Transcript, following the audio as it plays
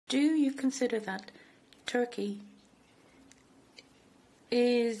do you consider that Turkey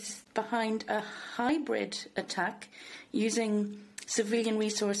is behind a hybrid attack using civilian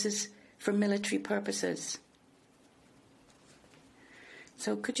resources for military purposes?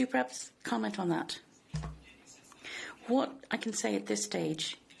 So could you perhaps comment on that? What I can say at this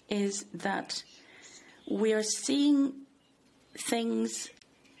stage is that we are seeing things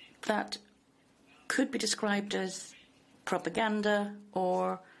that could be described as propaganda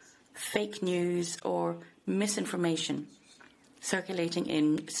or fake news or misinformation circulating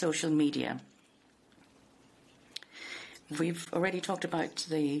in social media. We've already talked about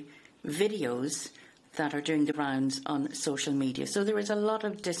the videos that are doing the rounds on social media. So there is a lot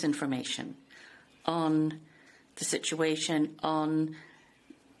of disinformation on the situation, on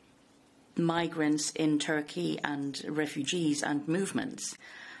migrants in Turkey and refugees and movements,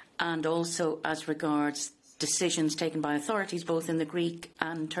 and also as regards decisions taken by authorities both in the Greek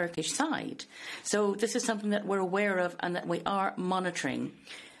and Turkish side. So this is something that we're aware of and that we are monitoring.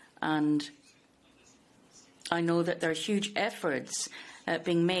 And I know that there are huge efforts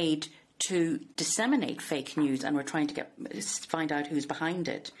being made to disseminate fake news, and we're trying to find out who's behind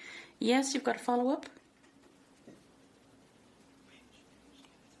it. Yes, you've got a follow-up?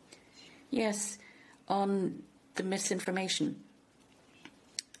 Yes, on the misinformation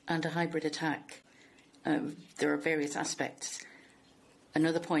and a hybrid attack. There are various aspects.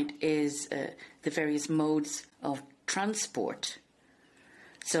 Another point is the various modes of transport.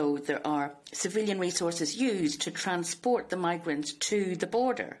 So there are civilian resources used to transport the migrants to the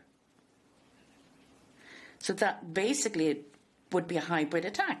border. So that basically would be a hybrid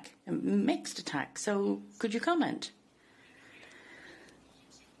attack, a mixed attack. So could you comment?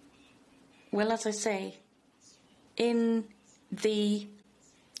 Well, as I say, in the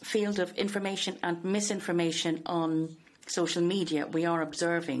field of information and misinformation on social media, we are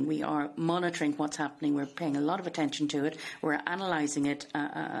observing, we are monitoring what's happening, we're paying a lot of attention to it, we're analysing it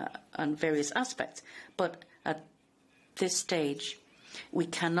on various aspects. But at this stage, we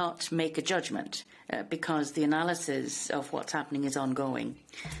cannot make a judgment because the analysis of what's happening is ongoing.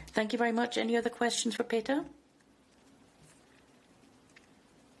 Thank you very much. Any other questions for Peter?